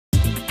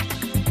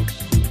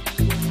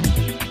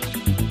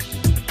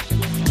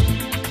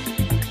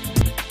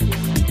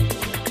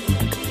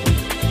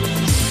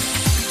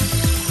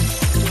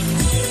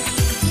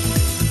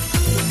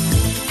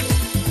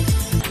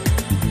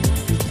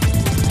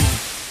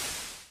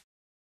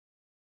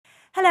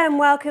Hello and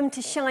welcome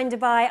to Shine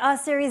Dubai, our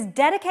series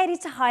dedicated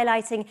to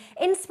highlighting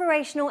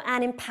inspirational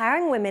and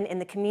empowering women in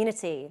the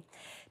community.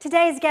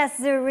 Today's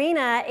guest,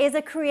 Zareena, is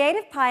a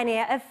creative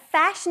pioneer of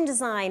fashion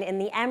design in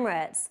the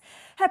Emirates.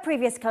 Her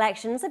previous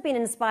collections have been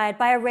inspired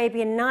by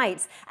Arabian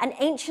Nights and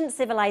ancient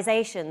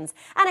civilizations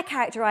and are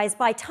characterized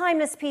by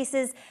timeless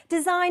pieces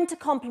designed to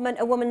complement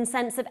a woman's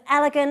sense of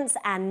elegance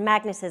and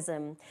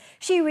magnetism.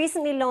 She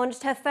recently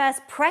launched her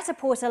first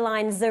pret-a-porter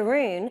line,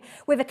 Zareena,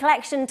 with a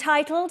collection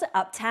titled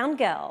Uptown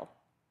Girl.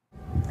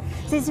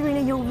 So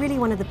Zareena, you're really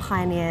one of the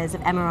pioneers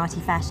of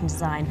Emirati fashion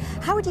design.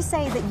 How would you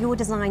say that your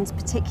designs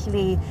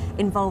particularly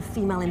involve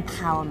female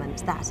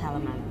empowerment, that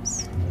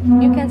element?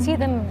 You can see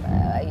them,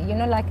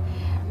 like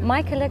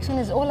my collection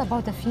is all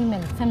about the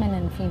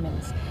feminine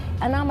females.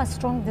 And I'm a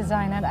strong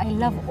designer. I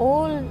love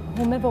all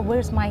whomever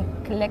wears my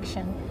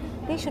collection.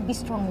 They should be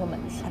strong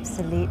women.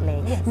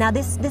 Absolutely. Yes. Now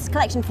this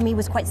collection for me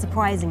was quite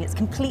surprising. It's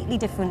completely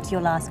different to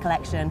your last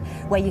collection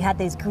where you had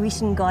those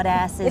Grecian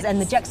goddesses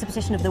and the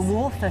juxtaposition of the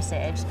war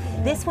footage.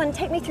 This one,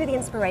 take me through the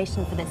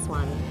inspiration for this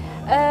one.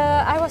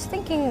 I was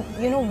thinking,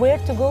 where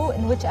to go,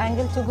 in which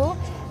angle to go.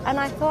 And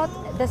I thought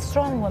the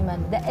strong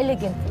woman, the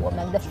elegant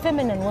woman, the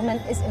feminine woman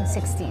is in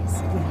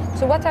 60s.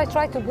 So what I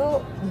tried to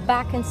go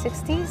back in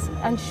 60s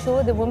and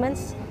show the women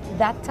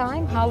that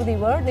time how they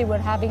were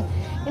having,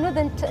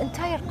 the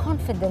entire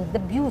confidence, the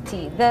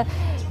beauty,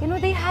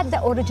 they had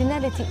the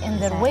originality in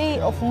their way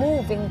of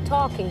moving,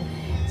 talking.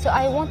 So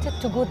I wanted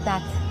to go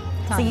that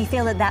time. So you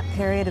feel that that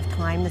period of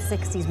time, the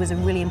 60s, was a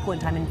really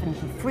important time in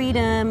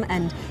freedom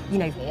and,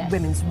 Yes.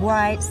 women's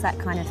rights, that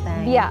kind of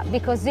thing? Yeah,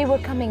 because they were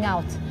coming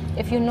out.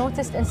 If you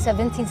noticed in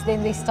 70s,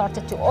 then they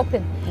started to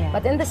open. Yeah.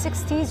 But in the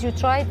 60s,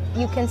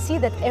 you can see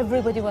that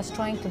everybody was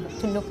trying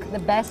to look the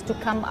best, to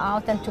come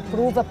out and to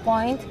prove a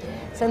point.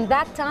 So in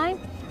that time,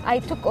 I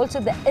took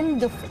also the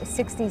end of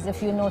 60s,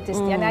 if you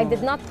noticed. And I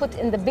did not put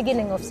in the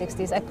beginning of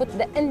 60s, I put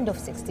the end of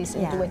 60s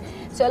into it.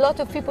 So a lot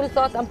of people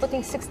thought I'm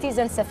putting 60s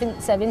and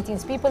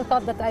 70s. People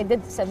thought that I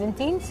did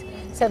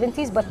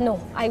 70s, but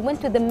no. I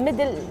went to the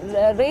middle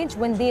range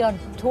when they are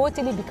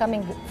totally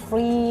becoming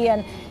free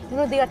and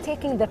they are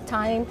taking their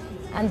time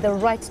and the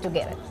rights to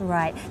get it.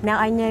 Right. Now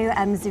I know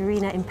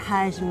Zareena in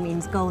Persian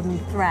means golden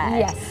thread.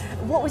 Yes.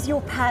 What was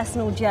your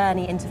personal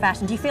journey into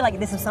fashion? Do you feel like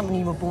this was something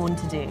you were born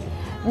to do?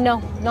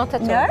 No, not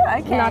at all. No?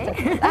 Okay. Not at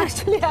all.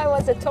 Actually, I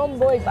was a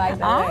tomboy by the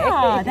way.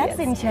 Ah, that's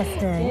Yes.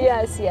 interesting.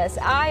 Yes.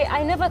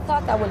 I never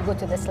thought I would go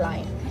to this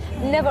line.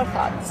 Never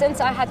thought. Since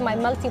I had my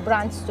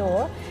multi-brand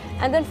store.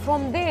 And then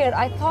from there,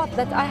 I thought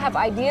that I have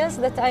ideas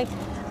that I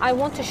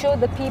want to show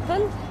the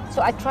people.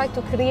 So I tried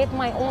to create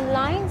my own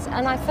lines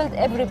and I felt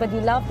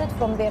everybody loved it.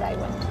 From there I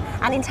went.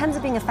 And in terms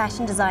of being a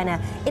fashion designer,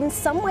 in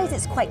some ways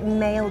it's quite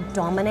male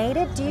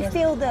dominated. Do you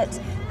feel that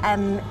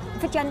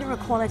for gender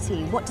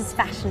equality, what does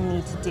fashion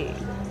need to do?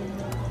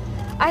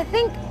 I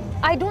think,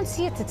 I don't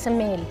see it's a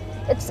male.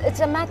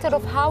 It's a matter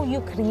of how you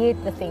create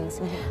the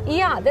things.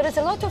 Yeah, there is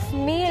a lot of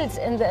males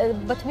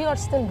but we are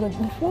still good.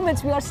 Women,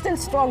 we are still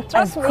strong.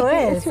 Trust me. Of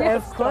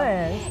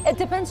course. It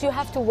depends. You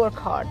have to work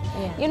hard.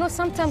 Yeah.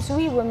 Sometimes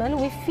we women,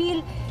 we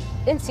feel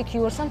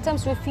insecure.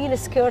 Sometimes we feel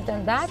scared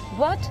and that.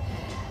 But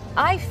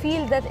I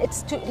feel that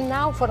it's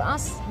now for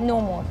us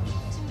no more.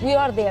 We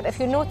are there. If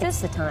you notice,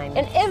 it's the time.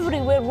 And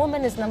everywhere,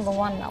 woman is number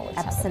one now.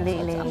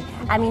 Absolutely.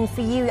 I mean,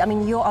 for you,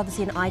 you're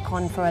obviously an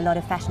icon for a lot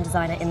of fashion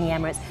designer in the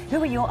Emirates.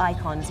 Who are your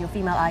icons, your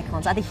female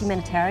icons? Are they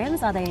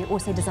humanitarians? Are they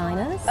also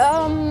designers?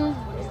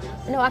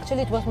 No,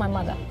 actually, it was my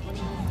mother.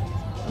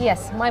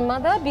 Yes, my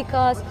mother,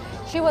 because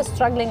she was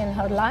struggling in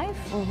her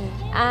life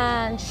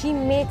and she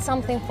made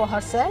something for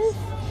herself.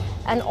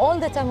 And all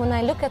the time when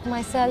I look at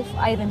myself,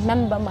 I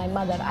remember my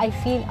mother. I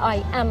feel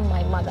I am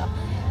my mother.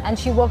 And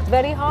she worked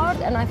very hard,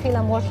 and I feel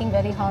I'm working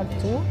very hard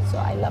too. So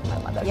I love my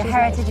mother. Your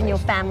heritage and your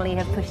family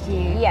have pushed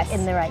you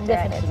in the right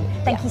direction.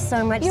 Thank you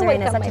so much,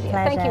 Zareena. Such a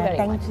pleasure. Thank you very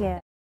much. Thank you.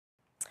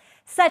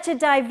 Such a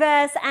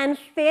diverse and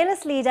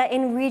fearless leader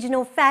in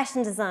regional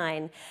fashion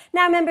design.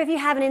 Now remember, if you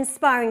have an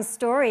inspiring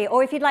story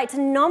or if you'd like to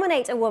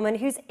nominate a woman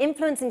who's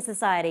influencing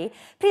society,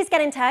 please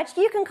get in touch.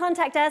 You can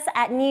contact us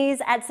at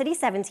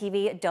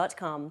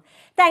news@city7tv.com.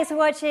 Thanks for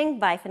watching.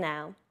 Bye for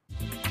now.